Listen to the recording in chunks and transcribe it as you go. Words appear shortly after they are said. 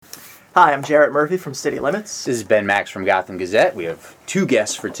Hi, I'm Jarrett Murphy from City Limits. This is Ben Max from Gotham Gazette. We have two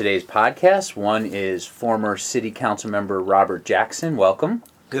guests for today's podcast. One is former City Council member Robert Jackson. Welcome.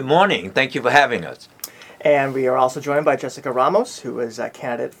 Good morning. Thank you for having us. And we are also joined by Jessica Ramos, who is a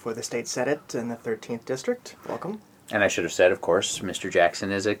candidate for the State Senate in the 13th District. Welcome. And I should have said, of course, Mr.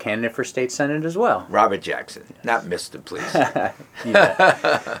 Jackson is a candidate for State Senate as well. Robert Jackson, not Mr., please.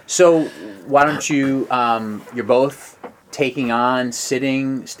 So why don't you, you're both taking on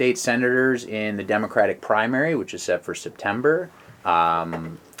sitting state senators in the Democratic primary, which is set for September. Why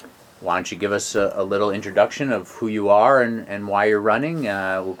don't you give us a little introduction of who you are and why you're running?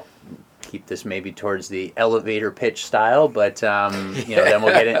 We'll keep this maybe towards the elevator pitch style, but then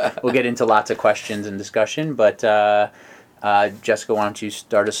we'll get into lots of questions and discussion. But Jessica, why don't you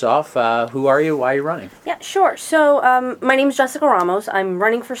start us off? Who are you? Why are you running? Yeah, sure. So my name is Jessica Ramos. I'm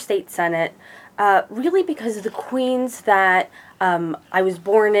running for State Senate. Really because of the Queens that I was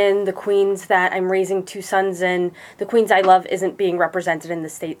born in, the Queens that I'm raising two sons in, the Queens I love isn't being represented in the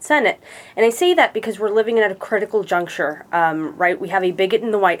State Senate. And I say that because we're living at a critical juncture, right? We have a bigot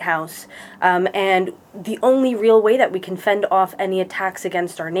in the White House, and the only real way that we can fend off any attacks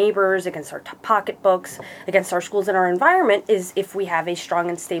against our neighbors, against our pocketbooks, against our schools and our environment is if we have a strong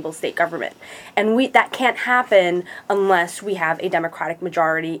and stable state government. And that can't happen unless we have a Democratic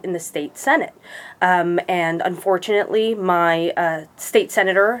majority in the State Senate. And unfortunately, my state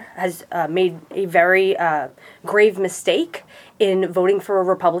senator has made a very grave mistake in voting for a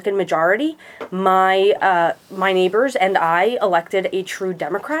Republican majority. My neighbors and I elected a true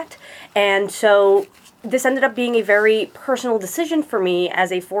Democrat, and so this ended up being a very personal decision for me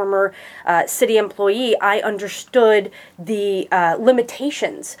as a former city employee. I understood the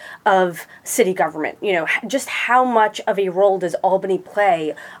limitations of city government. You know, just how much of a role does Albany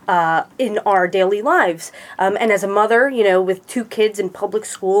play in our daily lives? And as a mother, you know, with two kids in public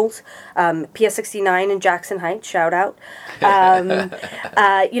schools, PS 69 in Jackson Heights, shout out. That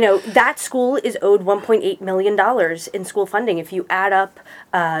school is owed $1.8 million in school funding. If you add up,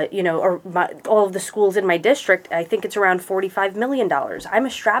 all of the schools in my district, I think it's around $45 million. I'm a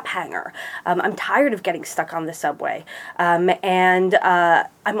strap hanger. I'm tired of getting stuck on the subway. And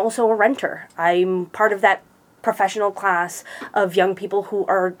I'm also a renter. I'm part of that professional class of young people who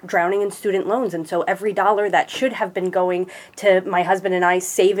are drowning in student loans. And so every dollar that should have been going to my husband and I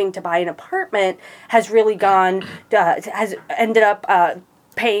saving to buy an apartment has really has ended up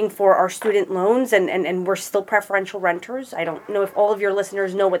paying for our student loans, and we're still preferential renters. I don't know if all of your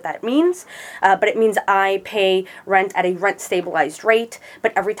listeners know what that means, but it means I pay rent at a rent-stabilized rate,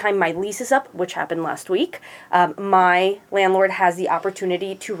 but every time my lease is up, which happened last week, my landlord has the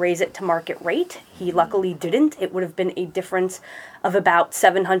opportunity to raise it to market rate. He luckily didn't. It would have been a difference of about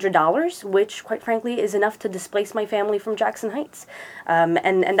 $700, which, quite frankly, is enough to displace my family from Jackson Heights.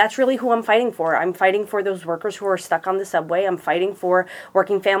 And that's really who I'm fighting for. I'm fighting for those workers who are stuck on the subway. I'm fighting for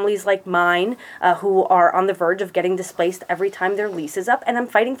working families like mine who are on the verge of getting displaced every time their lease is up. And I'm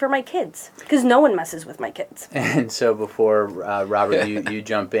fighting for my kids, because no one messes with my kids. And so before, Robert, you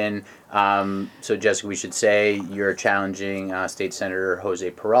jump in, so Jessica, we should say you're challenging State Senator Jose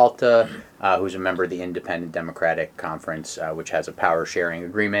Peralta, who's a member of the Independent Democratic Conference, which has a power sharing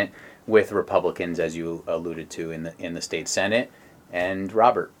agreement with Republicans, as you alluded to in the State Senate. And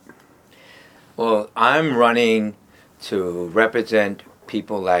Robert. Well, I'm running to represent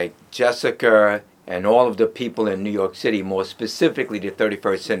people like Jessica and all of the people in New York City, more specifically the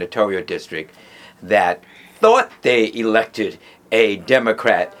 31st Senatorial District, that thought they elected a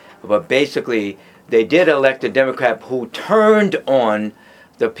Democrat, but basically they did elect a Democrat who turned on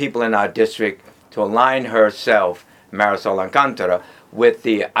the people in our district to align herself, Marisol Alcantara, with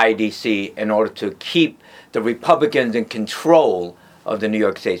the IDC in order to keep the Republicans in control of the New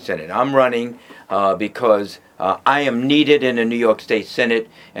York State Senate. I'm running because I am needed in the New York State Senate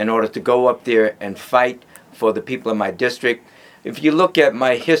in order to go up there and fight for the people in my district. If you look at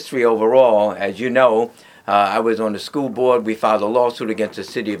my history overall, as you know, I was on the school board. We filed a lawsuit against the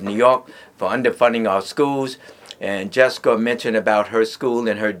city of New York for underfunding our schools. And Jessica mentioned about her school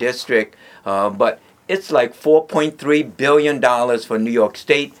in her district, but it's like $4.3 billion for New York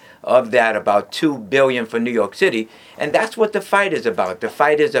State. Of that, about $2 billion for New York City. And that's what the fight is about. The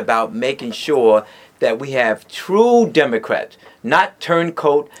fight is about making sure that we have true Democrats, not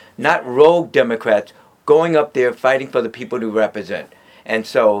turncoat, not rogue Democrats, going up there fighting for the people to represent. And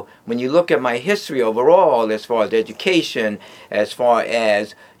so when you look at my history overall, as far as education, as far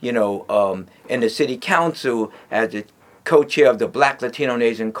as, in the city council, as a co-chair of the Black Latino and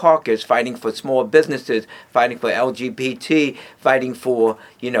Asian Caucus, fighting for small businesses, fighting for LGBT, fighting for,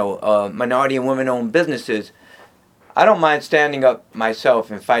 minority and women-owned businesses, I don't mind standing up myself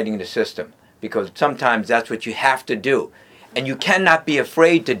and fighting the system, because sometimes that's what you have to do. And you cannot be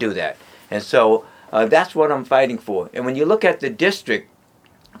afraid to do that. And so that's what I'm fighting for. And when you look at the district,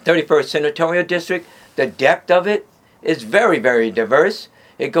 31st Senatorial District, the depth of it is very, very diverse.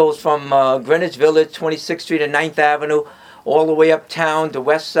 It goes from Greenwich Village, 26th Street and 9th Avenue, all the way uptown to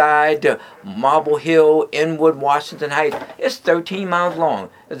West Side, to Marble Hill, Inwood, Washington Heights. It's 13 miles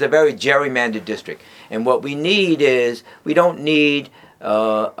long. It's a very gerrymandered district. And what we need is, we don't need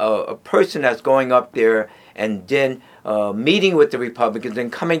a person that's going up there and then meeting with the Republicans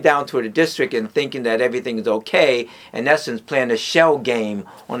and coming down to the district and thinking that everything is okay, in essence playing a shell game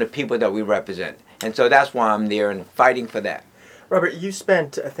on the people that we represent. And so that's why I'm there and fighting for that. Robert, you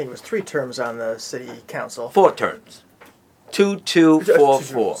spent, I think it was 3 terms on the city council. 4 terms. 2, 2, 4,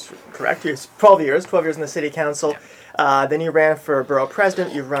 4. Correct. It's 12 years in the city council. Then you ran for borough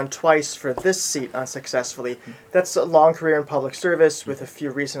president. You've run twice for this seat unsuccessfully. That's a long career in public service, with a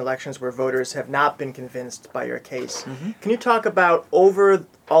few recent elections where voters have not been convinced by your case. Can you talk about, over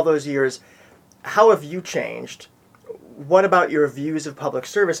all those years, how have you changed? What about your views of public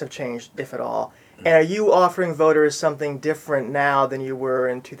service have changed, if at all? And are you offering voters something different now than you were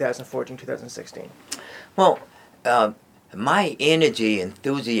in 2014, 2016? Well, my energy,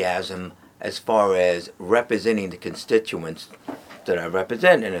 enthusiasm, as far as representing the constituents that I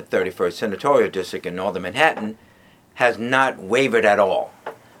represent in the 31st Senatorial District in Northern Manhattan, has not wavered at all,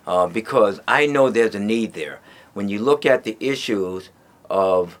 because I know there's a need there. When you look at the issues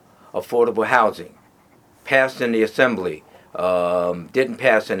of affordable housing, passed in the Assembly, didn't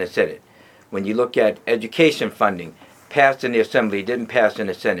pass in the Senate. When you look at education funding, passed in the Assembly, didn't pass in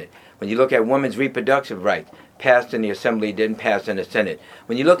the Senate. When you look at women's reproductive rights, passed in the Assembly, didn't pass in the Senate.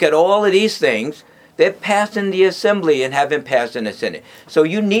 When you look at all of these things, they've passed in the Assembly and haven't passed in the Senate. So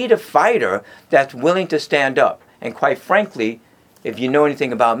you need a fighter that's willing to stand up. And quite frankly, if you know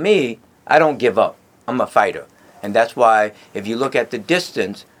anything about me, I don't give up. I'm a fighter. And that's why, if you look at the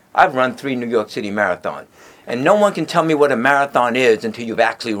distance, I've run 3 New York City marathons. And no one can tell me what a marathon is until you've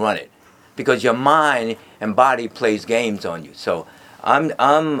actually run it, because your mind and body plays games on you. So I'm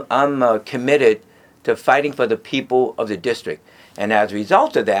committed to fighting for the people of the district. And as a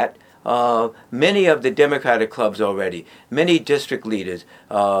result of that, many of the Democratic clubs already, many district leaders,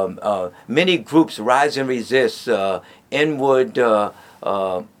 many groups, Rise and Resist, Inwood,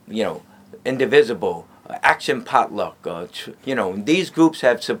 Indivisible, Action Potluck, these groups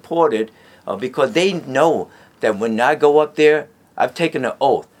have supported, because they know that when I go up there, I've taken an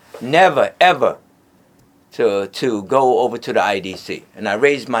oath, never, ever to go over to the IDC. And I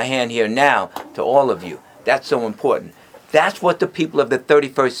raise my hand here now to all of you. That's so important. That's what the people of the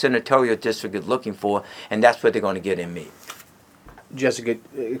 31st Senatorial District is looking for, and that's what they're going to get in me. Jessica,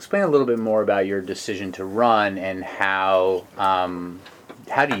 explain a little bit more about your decision to run, and how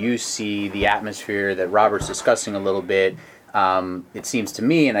do you see the atmosphere that Robert's discussing a little bit? It seems to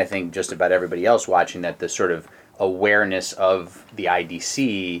me, and I think just about everybody else watching, that the sort of awareness of the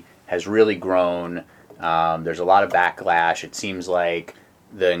IDC has really grown. There's a lot of backlash. It seems like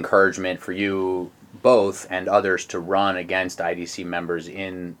the encouragement for you both and others to run against IDC members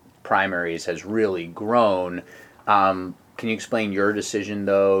in primaries has really grown. Can you explain your decision,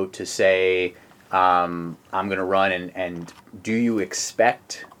 though, to say, I'm going to run, and do you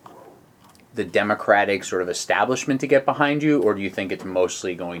expect the Democratic sort of establishment to get behind you, or do you think it's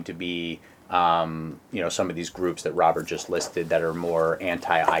mostly going to be some of these groups that Robert just listed that are more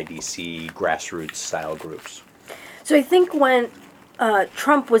anti-IDC, grassroots style groups? So I think when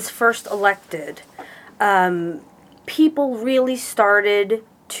Trump was first elected, people really started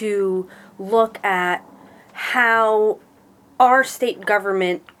to look at how our state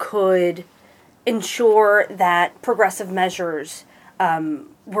government could ensure that progressive measures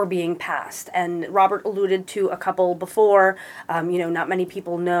were being passed. And Robert alluded to a couple before. Not many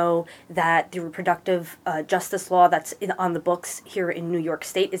people know that the reproductive justice law that's on the books here in New York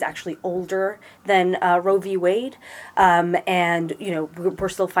State is actually older than Roe v. Wade. We're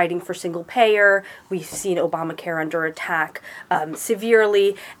still fighting for single payer. We've seen Obamacare under attack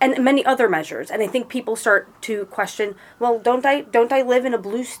severely, and many other measures. And I think people start to question, well, don't I live in a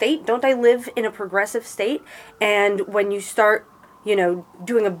blue state? Don't I live in a progressive state? And when you start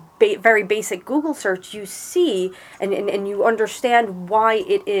doing a very basic Google search, you see and you understand why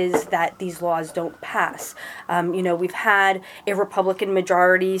it is that these laws don't pass. We've had a Republican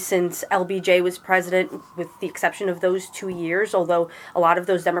majority since LBJ was president, with the exception of those 2 years, although a lot of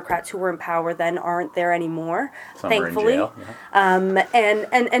those Democrats who were in power then aren't there anymore, Some thankfully. are in jail,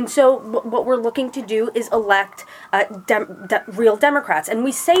 yeah. And so what we're looking to do is elect real Democrats. And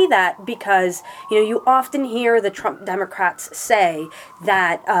we say that because, you often hear the Trump Democrats say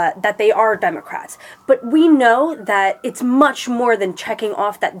that they are Democrats. But we know that it's much more than checking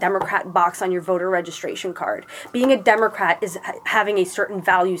off that Democrat box on your voter registration card. Being a Democrat is having a certain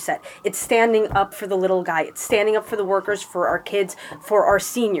value set. It's standing up for the little guy. It's standing up for the workers, for our kids, for our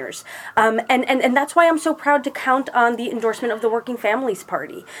seniors. And that's why I'm so proud to count on the endorsement of the Working Families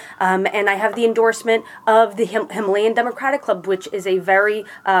Party. And I have the endorsement of the Himalayan Democratic Club, which is a very,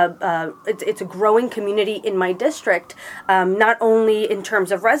 it's a growing community in my district, not only in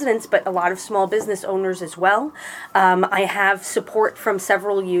terms of residents, but a lot of small business owners as well. I have support from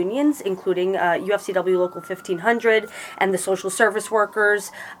several unions, including UFCW Local 1500 and the social service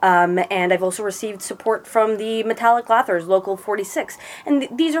workers. And I've also received support from the Metallic Lathers, Local 46. And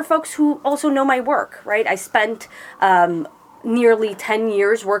these are folks who also know my work, right? I spent nearly 10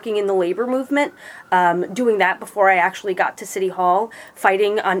 years working in the labor movement, doing that before I actually got to City Hall,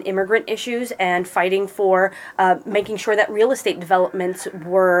 fighting on immigrant issues and fighting for making sure that real estate developments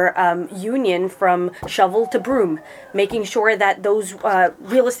were union from shovel to broom, making sure that those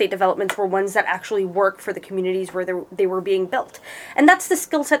real estate developments were ones that actually work for the communities where they were being built. And that's the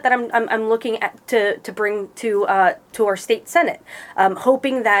skill set that I'm looking at to bring to our state Senate,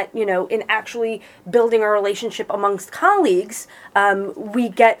 hoping that, in actually building a relationship amongst colleagues, we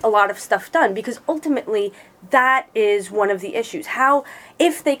get a lot of stuff done, because ultimately that is one of the issues. How,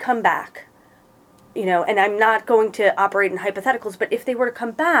 if they come back, and I'm not going to operate in hypotheticals, but if they were to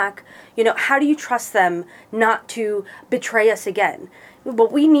come back, how do you trust them not to betray us again?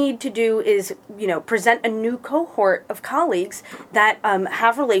 What we need to do is, present a new cohort of colleagues that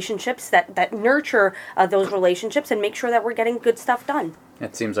have relationships, that nurture those relationships, and make sure that we're getting good stuff done.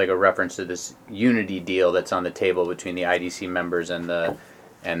 It seems like a reference to this unity deal that's on the table between the IDC members and the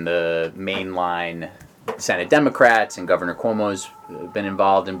mainline Senate Democrats, and Governor Cuomo's been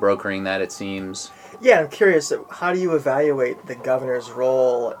involved in brokering that, it seems. Yeah, I'm curious, how do you evaluate the governor's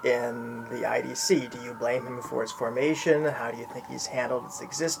role in the IDC? Do you blame him for its formation? How do you think he's handled its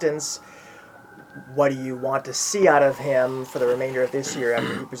existence? What do you want to see out of him for the remainder of this year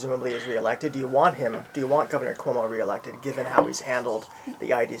after he presumably is reelected? Do you want Governor Cuomo reelected, given how he's handled the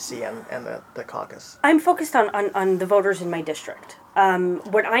IDC and the caucus? I'm focused on the voters in my district.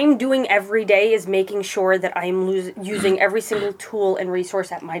 What I'm doing every day is making sure that I'm using every single tool and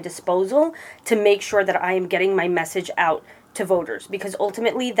resource at my disposal to make sure that I am getting my message out to voters, because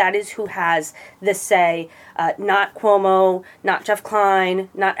ultimately that is who has the say, not Cuomo, not Jeff Klein,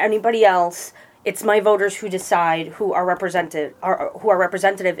 not anybody else. It's my voters who decide who our representative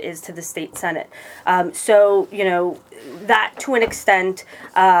is to the state Senate. So that to an extent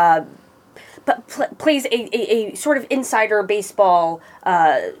plays a sort of insider baseball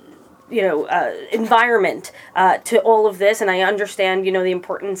environment to all of this, and I understand the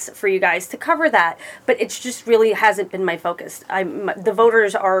importance for you guys to cover that, but it's just really hasn't been my focus. The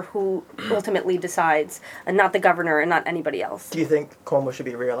voters are who ultimately decides, and not the governor and not anybody else. Do you think Cuomo should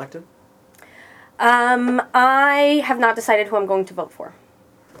be reelected? I have not decided who I'm going to vote for.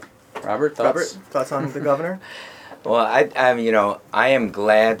 Robert, thoughts on the governor? Well, I am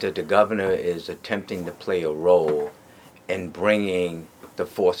glad that the governor is attempting to play a role in bringing the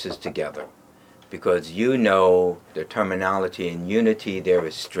forces together, because the terminology in unity there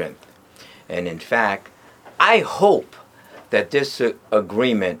is strength. And in fact, I hope that this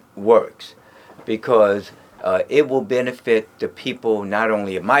agreement works, because it will benefit the people not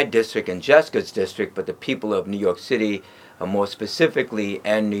only of my district and Jessica's district, but the people of New York City, more specifically,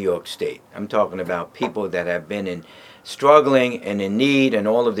 and New York State. I'm talking about people that have been struggling and in need, and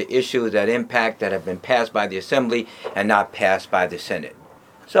all of the issues that have been passed by the Assembly and not passed by the Senate.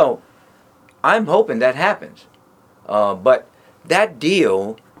 So I'm hoping that happens. But that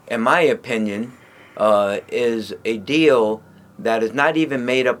deal, in my opinion, is a deal that is not even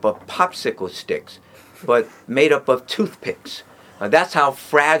made up of popsicle sticks, but made up of toothpicks. That's how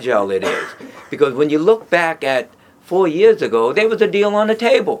fragile it is. Because when you look back at 4 years ago, there was a deal on the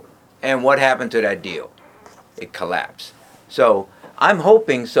table. And what happened to that deal? It collapsed. So I'm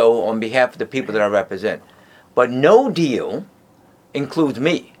hoping so on behalf of the people that I represent. But no deal includes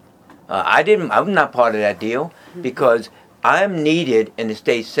me. I'm not part of that deal, because I'm needed in the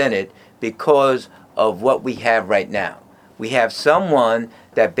state Senate because of what we have right now. We have someone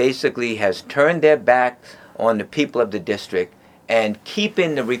that basically has turned their back on the people of the district and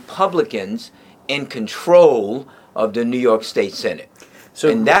keeping the Republicans in control of the New York State Senate.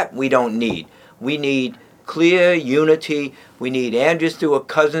 And that we don't need. We need clear unity. We need Andrea Stewart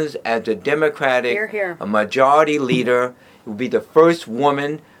Cousins as the Democratic a majority leader. It will be the first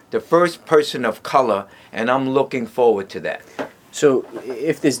woman, the first person of color, and I'm looking forward to that. So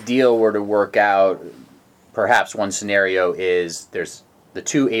if this deal were to work out, perhaps one scenario is there's the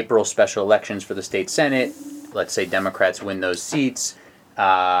 2 April special elections for the state Senate. Let's say Democrats win those seats.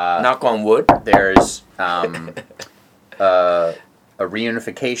 Knock on wood. There's a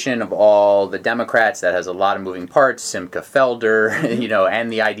reunification of all the Democrats that has a lot of moving parts, Simca Felder, you know,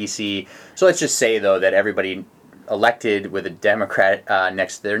 and the IDC. So let's just say, though, that everybody elected with a Democrat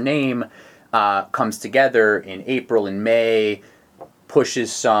next to their name comes together in April and May,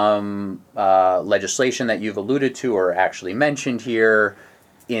 pushes some legislation that you've alluded to or actually mentioned here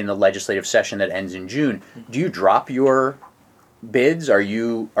in the legislative session that ends in June. Do you drop your bids? Are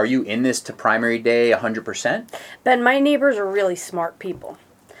you in this to primary day 100%? Ben, my neighbors are really smart people.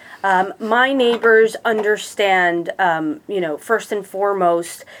 My neighbors understand, first and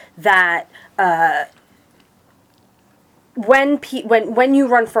foremost, that when you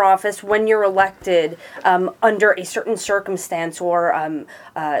run for office, when you're elected under a certain circumstance or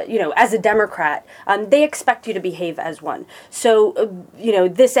as a Democrat, they expect you to behave as one. So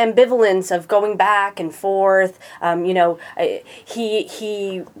this ambivalence of going back and forth.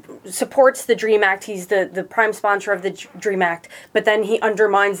 He supports the DREAM Act. He's the prime sponsor of the DREAM Act, but then he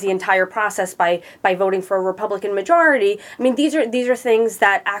undermines the entire process by voting for a Republican majority. I mean, these are things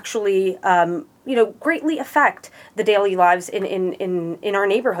that actually greatly affect the daily lives in our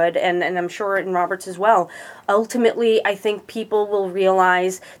neighborhood, and I'm sure in Roberts as well. Ultimately, I think people will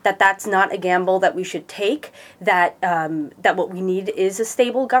realize that that's not a gamble that we should take, that what we need is a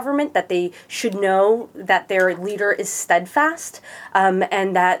stable government, that they should know that their leader is steadfast,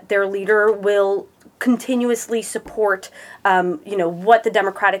 and that their leader will continuously support what the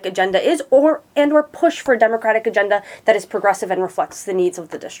Democratic agenda is, or push for a Democratic agenda that is progressive and reflects the needs of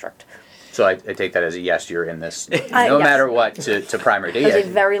the district. So I take that as a yes, you're in this, no matter what, to primary day. That's a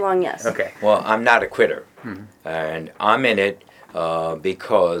very long yes. Okay. Well, I'm not a quitter. And I'm in it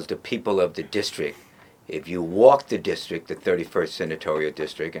because the people of the district, if you walk the district, the 31st Senatorial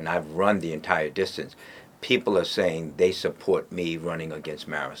District, and I've run the entire distance, people are saying they support me running against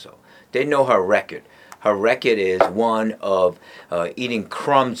Marisol. They know her record. Her record is one of eating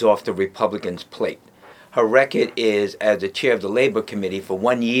crumbs off the Republicans' plate. Her record is as the chair of the Labor Committee for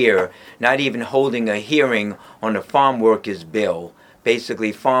 1 year, not even holding a hearing on the farm workers bill.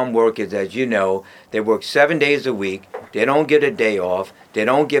 Basically, farm workers, as you know, they work 7 days a week. They don't get a day off. They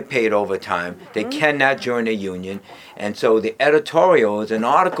don't get paid overtime. They cannot join a union. And so the editorials and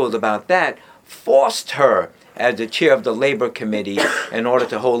articles about that forced her as the chair of the Labor Committee in order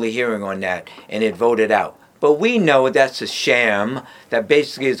to hold a hearing on that, and it voted out. But we know that's a sham, that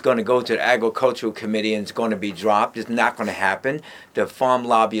basically is going to go to the Agricultural Committee and it's going to be dropped. It's not going to happen. The farm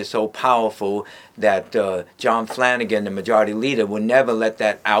lobby is so powerful that John Flanagan, the majority leader, will never let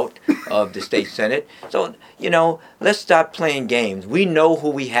that out of the state Senate. So, let's stop playing games. We know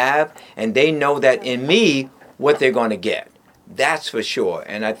who we have, and they know that in me, what they're going to get. That's for sure.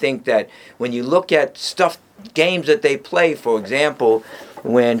 And I think that when you look at games that they play, for example,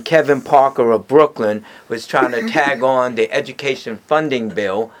 when Kevin Parker of Brooklyn was trying to tag on the education funding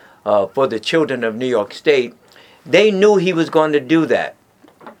bill for the children of New York State, they knew he was going to do that.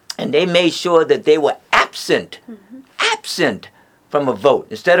 And they made sure that they were absent from a vote.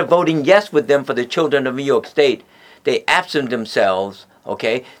 Instead of voting yes with them for the children of New York State, they absent themselves,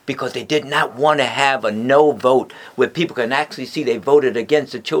 okay, because they did not want to have a no vote where people can actually see they voted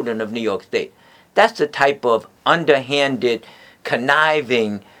against the children of New York State. That's the type of underhanded,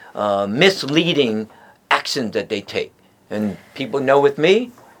 conniving, misleading actions that they take. And people know with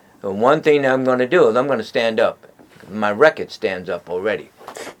me, the one thing that I'm going to do is I'm going to stand up. My record stands up already.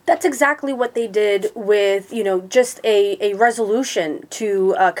 That's exactly what they did with, just a resolution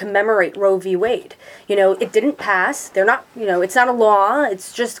to commemorate Roe v. Wade. It didn't pass. They're not, it's not a law.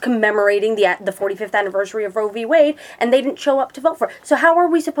 It's just commemorating the 45th anniversary of Roe v. Wade, and they didn't show up to vote for it. So how are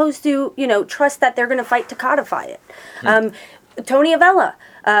we supposed to, trust that they're going to fight to codify it? Tony Avella,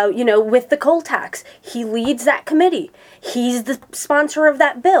 with the coal tax, he leads that committee. He's the sponsor of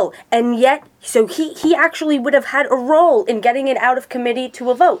that bill, and yet, so he actually would have had a role in getting it out of committee to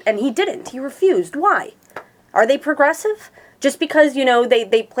a vote, and he didn't. He refused. Why? Are they progressive? Just because,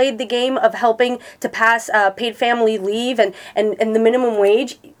 they played the game of helping to pass paid family leave and the minimum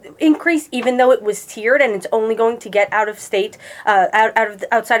wage, increase, even though it was tiered and it's only going to get out of state,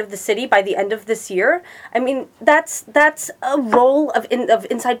 outside of the city by the end of this year. I mean, that's a role of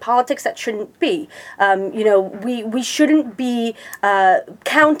inside politics that shouldn't be. We shouldn't be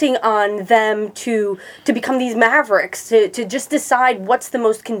counting on them to become these mavericks, to just decide what's the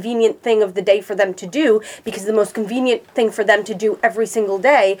most convenient thing of the day for them to do, because the most convenient thing for them to do every single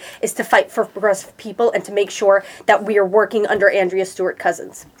day is to fight for progressive people and to make sure that we are working under Andrea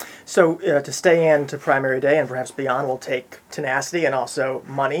Stewart-Cousins. So to stay in to primary day and perhaps beyond will take tenacity and also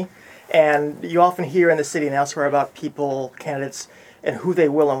money. And you often hear in the city and elsewhere about people, candidates, and who they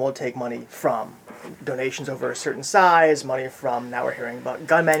will and won't take money from. Donations over a certain size, money from, now we're hearing about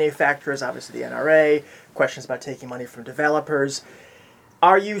gun manufacturers, obviously the NRA, questions about taking money from developers.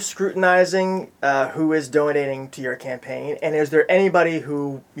 Are you scrutinizing who is donating to your campaign? And is there anybody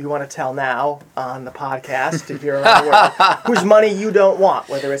who you want to tell now on the podcast to hear around the world whose money you don't want,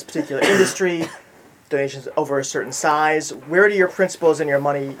 whether it's particular industry, donations over a certain size? Where do your principles and your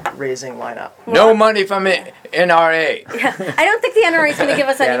money raising line up? No money from NRA. I don't think the NRA is going to give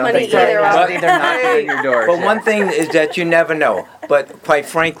us any money so. either. They're knocking on your door. But one thing is that you never know. But quite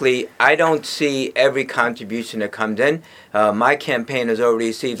frankly, I don't see every contribution that comes in. My campaign has already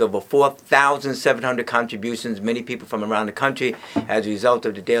received over 4,700 contributions, many people from around the country, as a result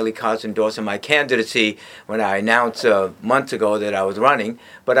of the Daily Kos endorsing my candidacy when I announced months ago that I was running.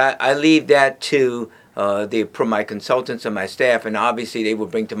 But I leave that to my consultants and my staff, and obviously they will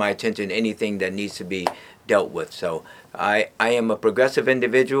bring to my attention anything that needs to be dealt with. So I am a progressive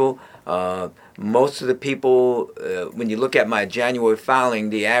individual. Most of the people, when you look at my January filing,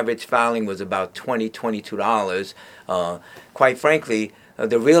 the average filing was about $22. Quite frankly,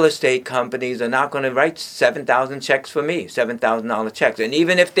 the real estate companies are not going to write 7,000 checks for me, $7,000 checks. And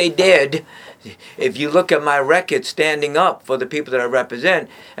even if they did, if you look at my record standing up for the people that I represent,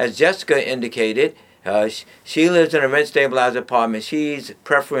 as Jessica indicated, she lives in a rent-stabilized apartment. She's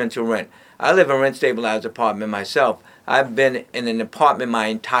preferential rent. I live in a rent-stabilized apartment myself. I've been in an apartment my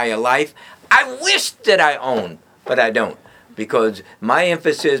entire life. I wish that I owned, but I don't, because my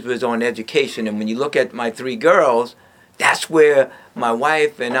emphasis was on education. And when you look at my 3 girls, that's where my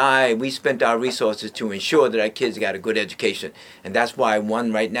wife and I, we spent our resources to ensure that our kids got a good education. And that's why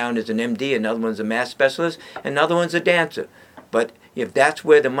one right now is an MD, another one's a math specialist, and another one's a dancer. But if that's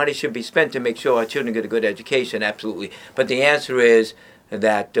where the money should be spent to make sure our children get a good education, absolutely. But the answer is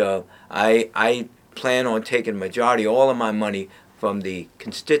that I plan on taking the majority, all of my money from the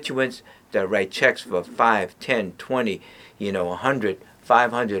constituents that write checks for 5, 10, 20, 100,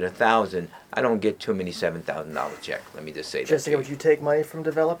 500, 1,000. I don't get too many $7,000 checks. Let me just say that. Jessica, would you take money from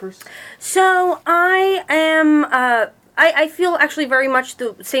developers? So I am. I feel actually very much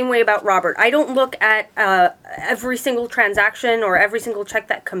the same way about Robert. I don't look at every single transaction or every single check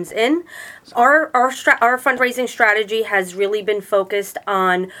that comes in. Our fundraising strategy has really been focused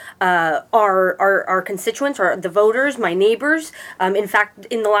on our constituents, or the voters, my neighbors. In fact,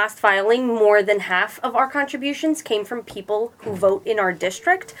 in the last filing, more than half of our contributions came from people who vote in our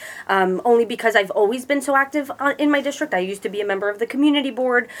district. Only because I've always been so active in my district. I used to be a member of the community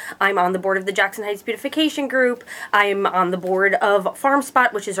board. I'm on the board of the Jackson Heights Beautification Group. I'm on the board of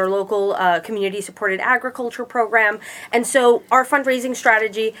FarmSpot, which is our local community-supported agriculture program. And so our fundraising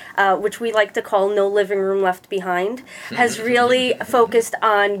strategy, which we like to call No Living Room Left Behind, has really focused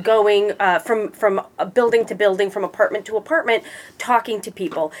on going from building to building, from apartment to apartment, talking to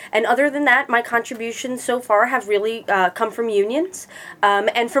people. And other than that, my contributions so far have really come from unions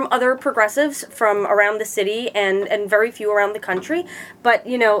and from other progressives from around the city and very few around the country. But,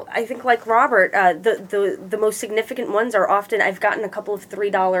 I think like Robert, the most significant ones are often, I've gotten a couple of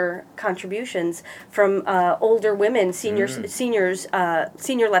 $3 contributions from older women, senior Latinas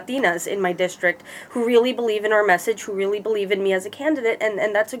in my district who really believe in our message, who really believe in me as a candidate,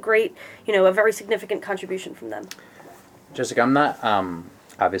 and that's a great, a very significant contribution from them. Jessica, I'm not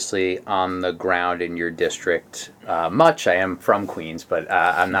obviously on the ground in your district much. I am from Queens, but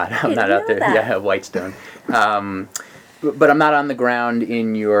I'm not out there. That. Yeah, Whitestone. But I'm not on the ground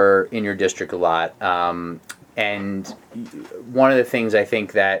in your district a lot. And one of the things I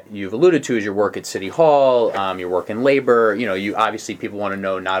think that you've alluded to is your work at City Hall, your work in labor. You obviously, people want to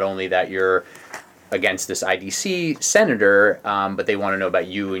know not only that you're against this IDC senator, but they want to know about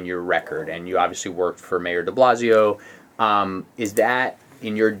you and your record. And you obviously worked for Mayor de Blasio. Is that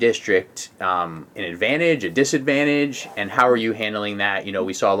in your district an advantage, a disadvantage? And how are you handling that?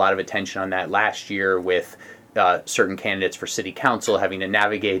 We saw a lot of attention on that last year with certain candidates for city council having to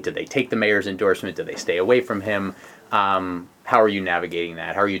navigate. Do they take the mayor's endorsement? Do they stay away from him? How how are you navigating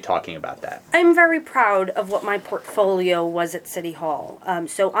that? How are you talking about that? I'm very proud of what my portfolio was at City Hall.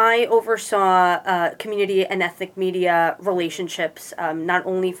 So I oversaw community and ethnic media relationships, not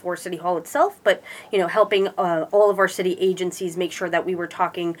only for City Hall itself, but helping all of our city agencies make sure that we were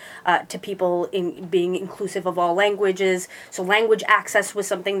talking to people in being inclusive of all languages. So language access was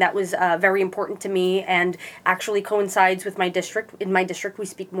something that was very important to me, and actually coincides with my district. In my district, we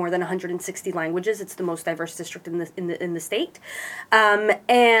speak more than 160 languages. It's the most diverse district in the state.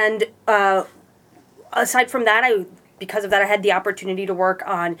 And aside from that, because of that, I had the opportunity to work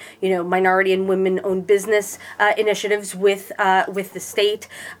on, minority and women-owned business initiatives with the state.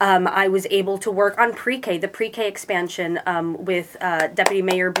 I was able to work on pre-K, the pre-K expansion with Deputy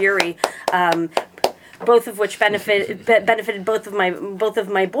Mayor Bury. Both of which benefited both of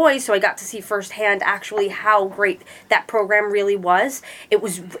my boys, so I got to see firsthand actually how great that program really was. It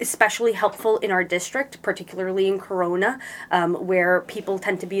was especially helpful in our district, particularly in Corona, where people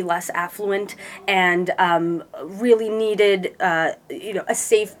tend to be less affluent and really needed a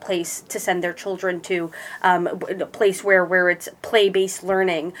safe place to send their children to, a place where it's play-based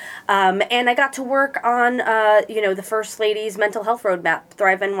learning. And I got to work on the First Lady's mental health roadmap,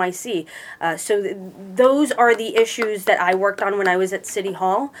 Thrive NYC. Those are the issues that I worked on when I was at City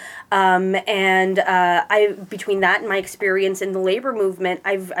Hall, and I between that and my experience in the labor movement,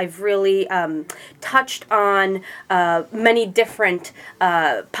 I've really touched on many different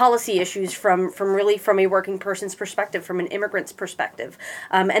policy issues from a working person's perspective, from an immigrant's perspective,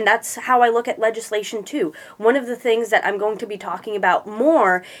 and that's how I look at legislation too. One of the things that I'm going to be talking about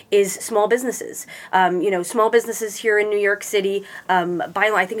more is small businesses. Small businesses here in New York City,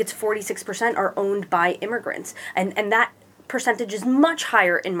 I think it's 46% are owned by immigrants, and that percentage is much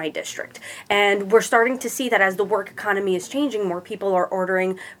higher in my district. And we're starting to see that as the work economy is changing, more people are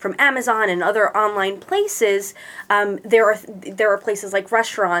ordering from Amazon and other online places. There are places like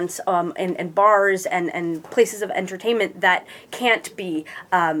restaurants and bars and places of entertainment that can't be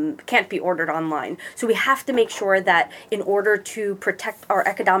ordered online. So we have to make sure that in order to protect our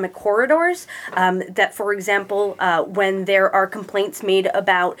economic corridors, that for example, when there are complaints made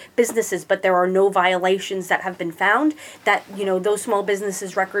about businesses, but there are no violations that have been found, that those small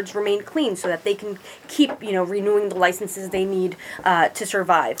businesses' records remain clean so that they can keep renewing the licenses they need to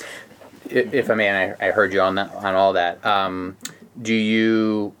survive. If I may, I heard you on all that. Do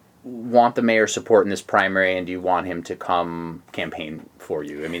you want the mayor's support in this primary, and do you want him to come campaign for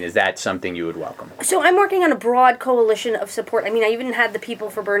you? I mean, is that something you would welcome? So I'm working on a broad coalition of support. I mean, I even had the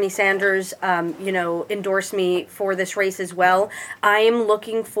people for Bernie Sanders, endorse me for this race as well. I am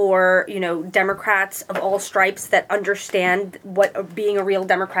looking for, Democrats of all stripes that understand what being a real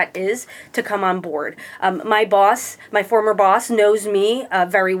Democrat is to come on board. My former boss knows me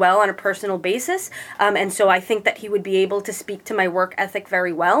very well on a personal basis, and so I think that he would be able to speak to my work ethic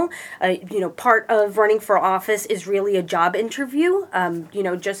very well. Part of running for office is really a job interview.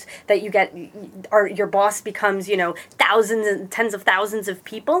 Just that you get, your boss becomes, thousands and tens of thousands of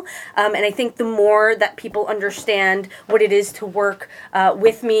people. And I think the more that people understand what it is to work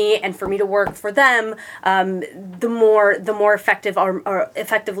with me and for me to work for them, the more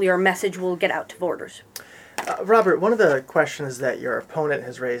effectively our message will get out to voters. Robert, one of the questions that your opponent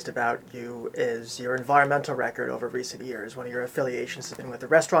has raised about you is your environmental record over recent years. One of your affiliations has been with the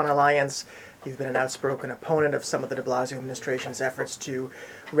Restaurant Alliance. You've been an outspoken opponent of some of the de Blasio administration's efforts to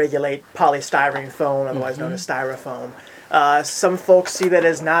regulate polystyrene foam, otherwise known as styrofoam. Some folks see that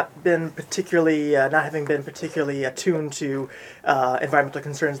as not having been particularly attuned to environmental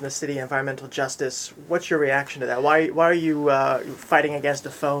concerns in the city, environmental justice. What's your reaction to that? Why are you fighting against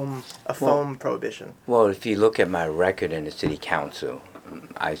a foam prohibition? Well, if you look at my record in the city council,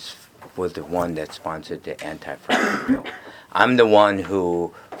 I was the one that sponsored the anti-fracking bill. I'm the one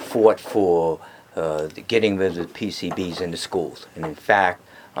who fought for getting rid of PCBs in the schools. And in fact,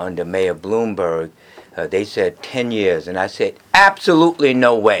 under Mayor Bloomberg, they said 10 years, and I said, absolutely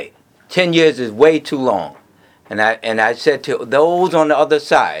no way. 10 years is way too long. And I said to those on the other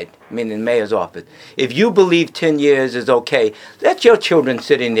side, meaning the mayor's office, if you believe 10 years is okay, let your children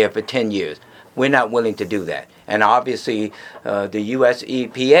sit in there for 10 years. We're not willing to do that. And obviously, the U.S.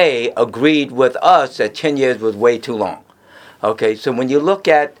 EPA agreed with us that 10 years was way too long. Okay, so when you look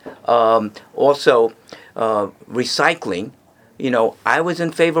at also recycling, I was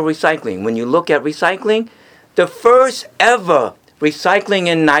in favor of recycling. When you look at recycling, the first ever recycling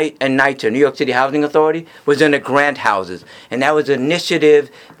in NYCHA, New York City Housing Authority, was in the grant houses. And that was an initiative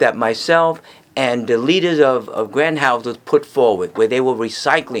that myself and the leaders of grant houses put forward, where they were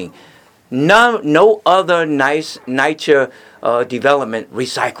recycling. No other NYCHA development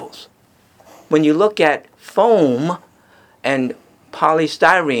recycles. When you look at foam, and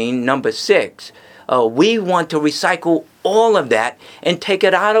polystyrene, number 6. We want to recycle all of that and take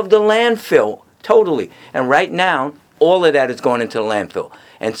it out of the landfill totally. And right now, all of that is going into the landfill.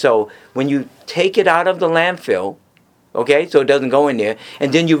 And so when you take it out of the landfill, okay, so it doesn't go in there,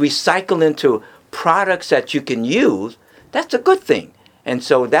 and then you recycle into products that you can use, that's a good thing. And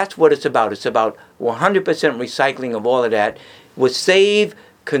so that's what it's about. It's about 100% recycling of all of that. Would save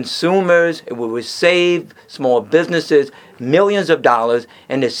consumers, it would save small businesses millions of dollars,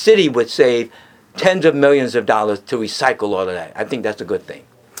 and the city would save tens of millions of dollars to recycle all of that. I think that's a good thing.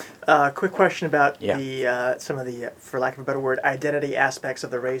 Quick question about Yeah. the some of the, for lack of a better word, identity aspects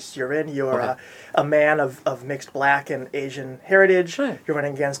of the race you're in. You're Okay. a man of mixed Black and Asian heritage. Right. You're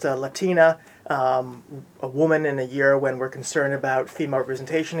running against a Latina, a woman in a year when we're concerned about female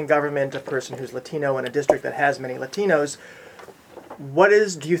representation in government, a person who's Latino in a district that has many Latinos.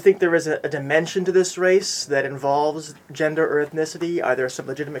 Do you think there is a dimension to this race that involves gender or ethnicity? Are there some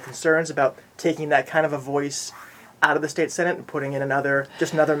legitimate concerns about taking that kind of a voice out of the state Senate and putting in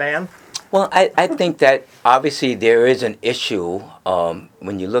just another man? Well, I think that obviously there is an issue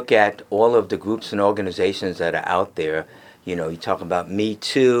when you look at all of the groups and organizations that are out there. You know, you talk about Me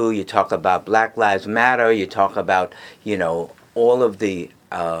Too, you talk about Black Lives Matter, you talk about, all of the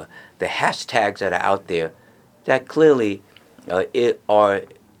hashtags that are out there that clearly are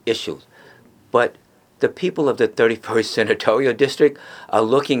issues. But the people of the 31st Senatorial District are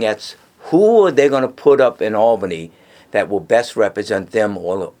looking at who are they going to put up in Albany that will best represent them,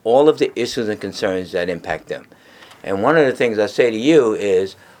 all of the issues and concerns that impact them. And one of the things I say to you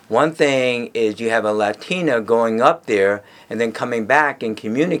is, one thing is you have a Latina going up there and then coming back and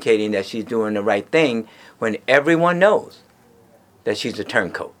communicating that she's doing the right thing when everyone knows that she's a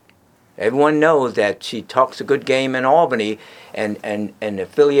turncoat. Everyone knows that she talks a good game in Albany and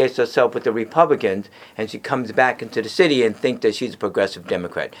affiliates herself with the Republicans, and she comes back into the city and thinks that she's a progressive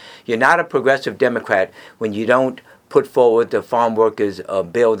Democrat. You're not a progressive Democrat when you don't put forward the farm workers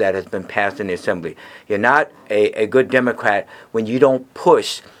bill that has been passed in the Assembly. You're not a good Democrat when you don't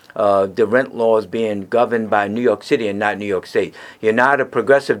push the rent laws being governed by New York City and not New York State. You're not a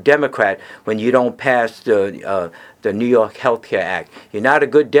progressive Democrat when you don't pass the New York Health Care Act. You're not a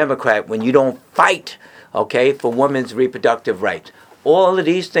good Democrat when you don't fight, for women's reproductive rights. All of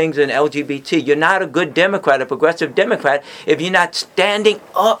these things in LGBT. You're not a good Democrat, a progressive Democrat, if you're not standing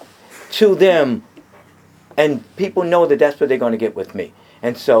up to them. And people know that that's what they're going to get with me.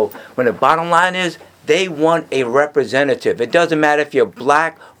 And so when the bottom line is, they want a representative. It doesn't matter if you're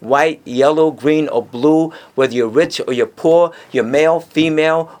black, white, yellow, green, or blue, whether you're rich or you're poor, you're male,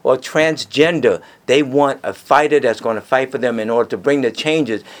 female, or transgender. They want a fighter that's going to fight for them in order to bring the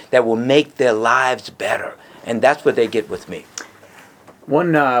changes that will make their lives better. And that's what they get with me.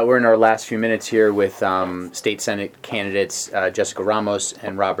 We're in our last few minutes here with state Senate candidates Jessica Ramos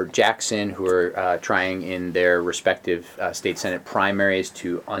and Robert Jackson, who are trying in their respective state Senate primaries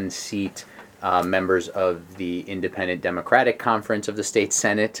to unseat members of the Independent Democratic Conference of the State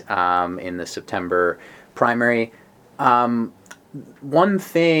Senate in the September primary. One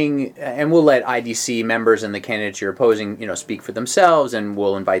thing, and we'll let IDC members and the candidates you're opposing, speak for themselves, and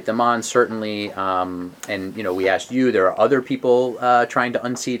we'll invite them on, certainly. And, we asked you, there are other people trying to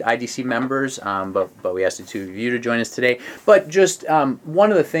unseat IDC members, but we asked the two of you to join us today. But just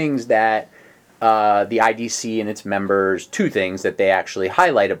one of the things that the IDC and its members, two things that they actually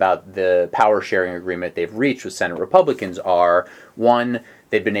highlight about the power sharing agreement they've reached with Senate Republicans are, one,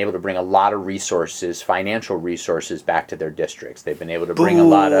 they've been able to bring a lot of resources, financial resources, back to their districts. They've been able to bring a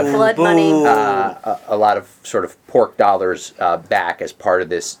lot of blood money, a lot of sort of pork dollars back as part of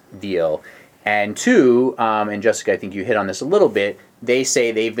this deal. And two, and Jessica, I think you hit on this a little bit, they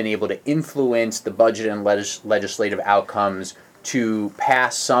say they've been able to influence the budget and legislative outcomes to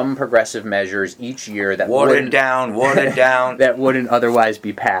pass some progressive measures each year that watered down that wouldn't otherwise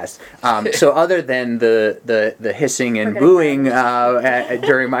be passed. So other than the hissing and booing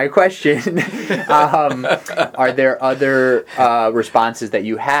during my question, are there other responses that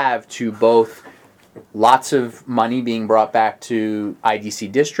you have to both lots of money being brought back to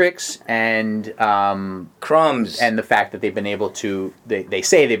IDC districts and crumbs, and the fact that they've been able to, they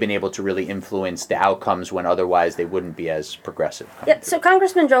say they've been able to really influence the outcomes when otherwise they wouldn't be as progressive? Yeah, so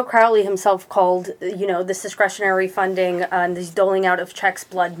Congressman Joe Crowley himself called, this discretionary funding and this doling out of checks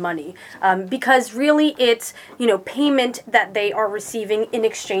blood money, because really it's, payment that they are receiving in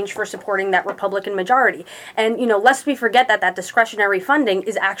exchange for supporting that Republican majority. And, lest we forget that discretionary funding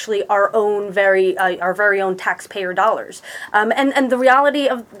is actually our own very our very own taxpayer dollars. And the reality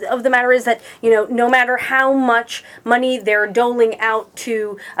of the matter is that, no matter how much money they're doling out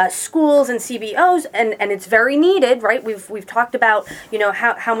to schools and CBOs, and it's very needed, right? We've talked about,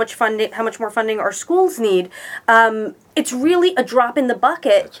 how much more funding our schools need. It's really a drop in the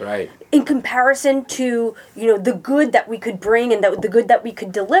bucket. That's right. In comparison to, the good that we could bring and the good that we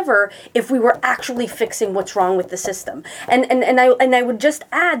could deliver if we were actually fixing what's wrong with the system. And I would just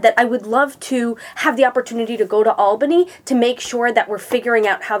add that I would love to have the opportunity to go to Albany to make sure that we're figuring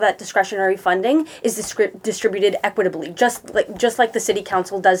out how that discretionary funding is distributed equitably, just like the city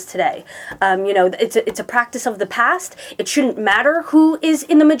council does today. It's a practice of the past. It shouldn't matter who is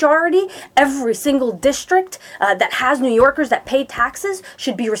in the majority. Every single district that has New Yorkers that pay taxes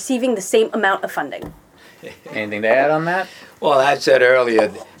should be receiving the same amount of funding. Anything to add on that? Well, I said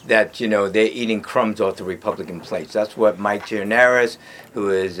earlier that, they're eating crumbs off the Republican plates. That's what Mike Gianaris, who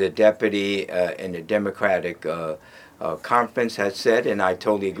is a deputy in the Democratic conference, has said, and I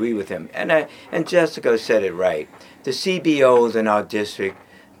totally agree with him. And Jessica said it right. The CBOs in our district,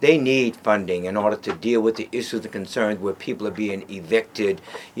 they need funding in order to deal with the issues and concerns where people are being evicted,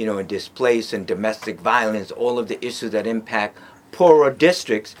 and displaced, and domestic violence, all of the issues that impact poorer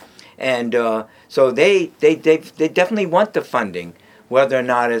districts. And so they definitely want the funding, whether or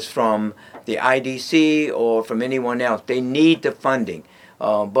not it's from the IDC or from anyone else. They need the funding.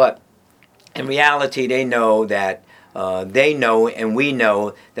 But in reality, they know and we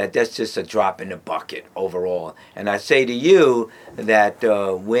know that that's just a drop in the bucket overall. And I say to you that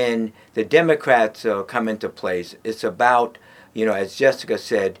when the Democrats come into place, it's about, as Jessica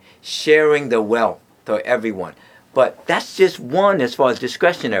said, sharing the wealth to everyone. But that's just one as far as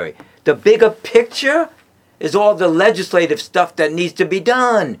discretionary. The bigger picture is all the legislative stuff that needs to be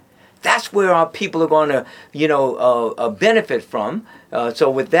done. That's where our people are going to, benefit from. So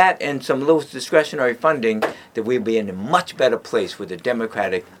with that and some little discretionary funding, that we'll be in a much better place with a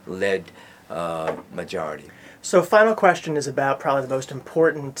Democratic-led majority. So final question is about probably the most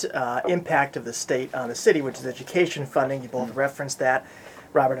important impact of the state on the city, which is education funding. You both referenced that.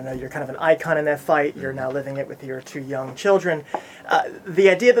 Robert, I know you're kind of an icon in that fight. You're now living it with your two young children. The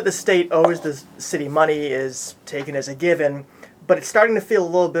idea that the state owes the city money is taken as a given, but it's starting to feel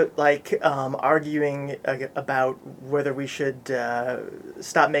a little bit like arguing about whether we should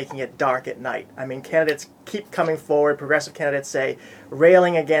stop making it dark at night. I mean, candidates keep coming forward, progressive candidates say,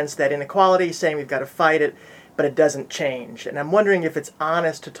 railing against that inequality, saying we've got to fight it, but it doesn't change. And I'm wondering if it's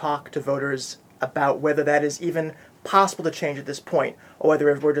honest to talk to voters about whether that is even possible to change at this point, or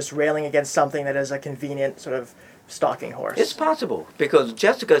whether we're just railing against something that is a convenient sort of stalking horse. It's possible, because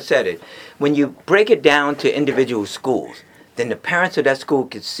Jessica said it. When you break it down to individual schools, then the parents of that school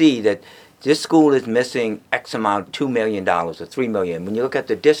could see that this school is missing X amount, $2 million or $3 million. When you look at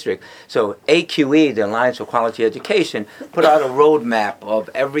the district, so AQE, the Alliance for Quality Education, put out a roadmap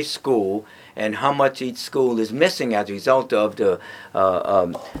of every school and how much each school is missing as a result of the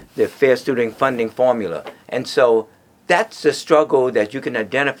Fair Student Funding formula. And so that's the struggle that you can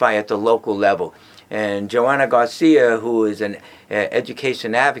identify at the local level. And Joanna Garcia, who is an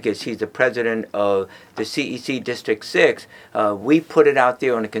education advocate, she's the president of the CEC District 6, we put it out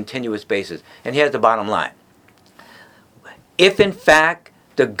there on a continuous basis. And here's the bottom line. If in fact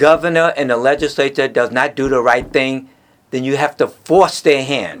the governor and the legislature does not do the right thing, then you have to force their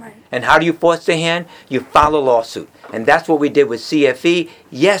hand. Right. And how do you force their hand? You file a lawsuit. And that's what we did with CFE.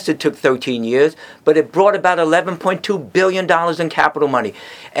 Yes, it took 13 years, but it brought about $11.2 billion in capital money.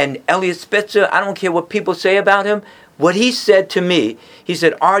 And Eliot Spitzer, I don't care what people say about him, what he said to me, he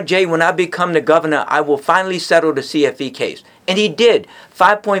said, RJ, when I become the governor, I will finally settle the CFE case. And he did.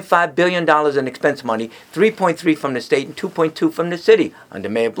 $5.5 billion in expense money, 3.3 from the state and 2.2 from the city under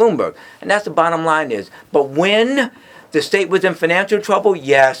Mayor Bloomberg. And that's the bottom line is. But when the state was in financial trouble,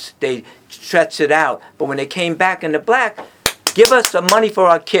 yes, they stretched it out. But when they came back in the black, give us some money for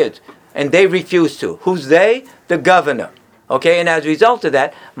our kids. And they refused to. Who's they? The governor. Okay, and as a result of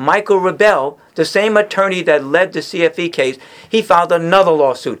that, Michael Rebell, the same attorney that led the CFE case, he filed another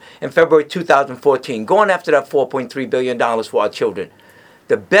lawsuit in February 2014, going after that $4.3 billion for our children.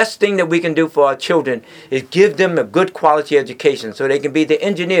 The best thing that we can do for our children is give them a good quality education so they can be the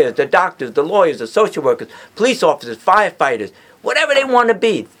engineers, the doctors, the lawyers, the social workers, police officers, firefighters, whatever they want to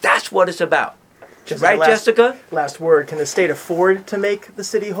be. That's what it's about. Right, Jessica? Last word. Can the state afford to make the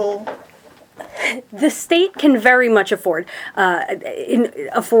city whole? The state can very much afford applying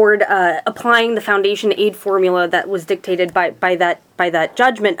the foundation aid formula that was dictated by that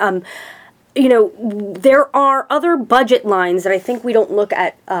judgment. There are other budget lines that I think we don't look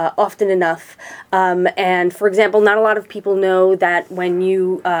at often enough. And for example, not a lot of people know that when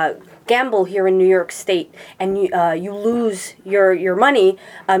you gamble here in New York State and you lose your money,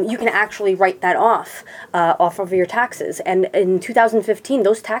 you can actually write that off of your taxes. And in 2015,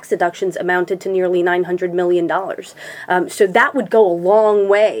 those tax deductions amounted to nearly $900 million. So that would go a long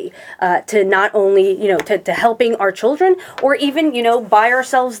way to not only, to helping our children, or even, buy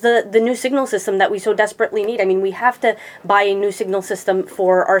ourselves the new signal system that we so desperately need. I mean, we have to buy a new signal system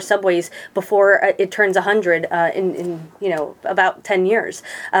for our subways before it turns 100 in about 10 years.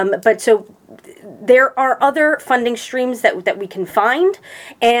 But so there are other funding streams that we can find,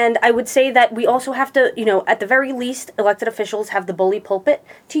 and I would say that we also have to, at the very least, elected officials have the bully pulpit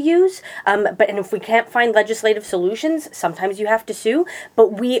to use. And if we can't find legislative solutions, sometimes you have to sue.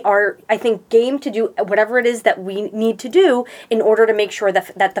 But we are, I think, game to do whatever it is that we need to do in order to make sure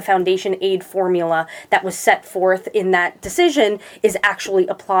that the foundation aid formula that was set forth in that decision is actually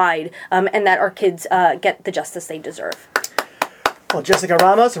applied, and that our kids get the justice they deserve. Well, Jessica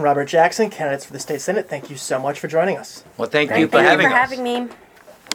Ramos and Robert Jackson, candidates for the State Senate, thank you so much for joining us. Well, thank you for having us. Thank you for having me.